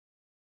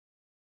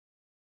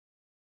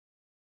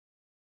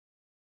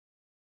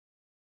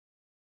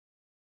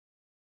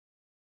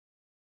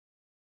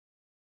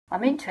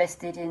I'm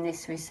interested in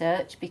this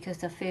research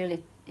because I feel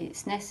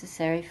it's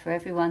necessary for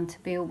everyone to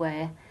be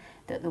aware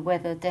that the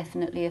weather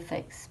definitely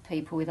affects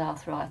people with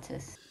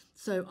arthritis.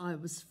 So I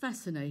was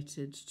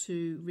fascinated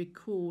to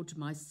record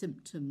my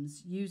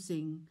symptoms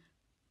using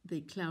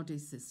the Cloudy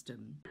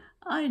system.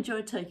 I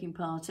enjoyed taking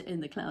part in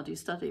the Cloudy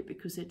study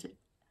because it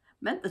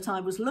meant that I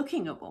was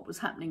looking at what was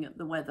happening at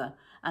the weather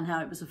and how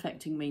it was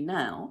affecting me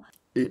now.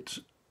 It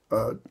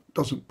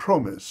doesn't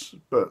promise,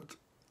 but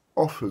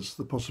offers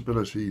the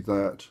possibility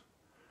that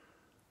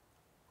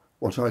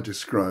what I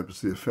describe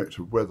as the effect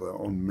of weather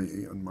on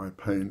me and my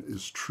pain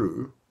is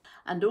true.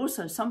 And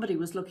also somebody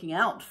was looking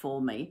out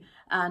for me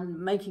and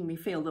making me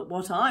feel that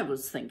what I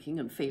was thinking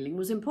and feeling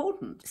was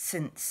important.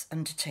 Since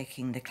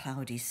undertaking the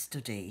Cloudy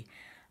study,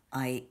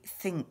 I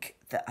think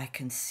that I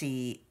can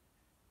see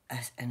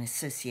an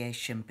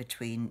association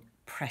between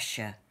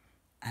pressure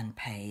and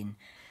pain.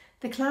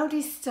 The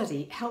Cloudy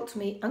study helped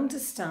me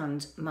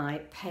understand my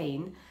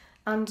pain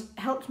and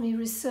helped me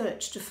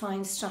research to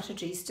find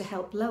strategies to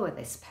help lower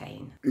this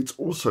pain. It's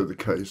also the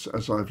case,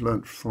 as I've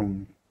learnt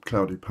from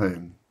Cloudy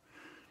Pain,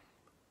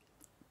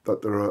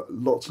 that there are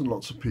lots and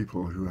lots of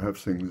people who have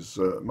things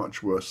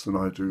much worse than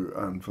I do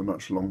and for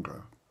much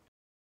longer.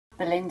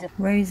 Belinda.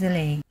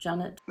 Rosalie.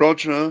 Janet.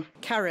 Roger.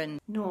 Karen.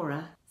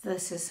 Nora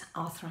versus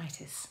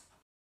arthritis.